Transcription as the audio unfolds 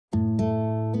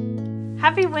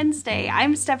Happy Wednesday!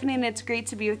 I'm Stephanie and it's great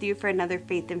to be with you for another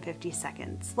Faith in 50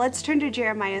 Seconds. Let's turn to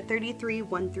Jeremiah 33,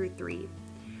 1-3.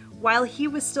 While he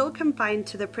was still confined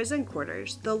to the prison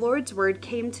quarters, the Lord's word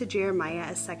came to Jeremiah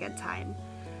a second time.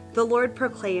 The Lord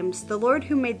proclaims, "The Lord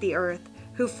who made the earth,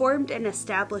 who formed and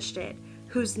established it,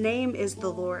 whose name is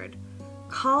the Lord.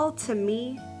 Call to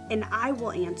me, and I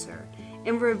will answer,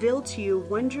 and reveal to you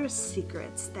wondrous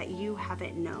secrets that you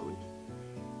haven't known."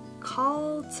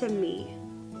 Call to me,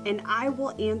 and I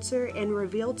will answer and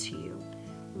reveal to you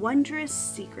wondrous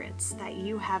secrets that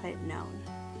you haven't known.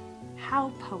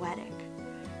 How poetic.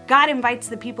 God invites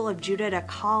the people of Judah to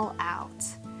call out.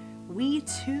 We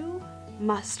too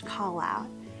must call out.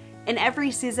 In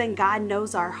every season, God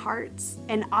knows our hearts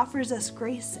and offers us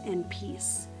grace and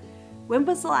peace. When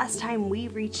was the last time we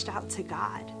reached out to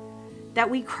God?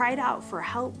 That we cried out for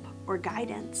help or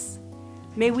guidance?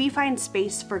 May we find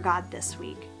space for God this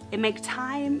week and make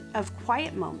time of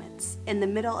quiet moments in the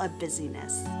middle of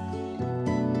busyness.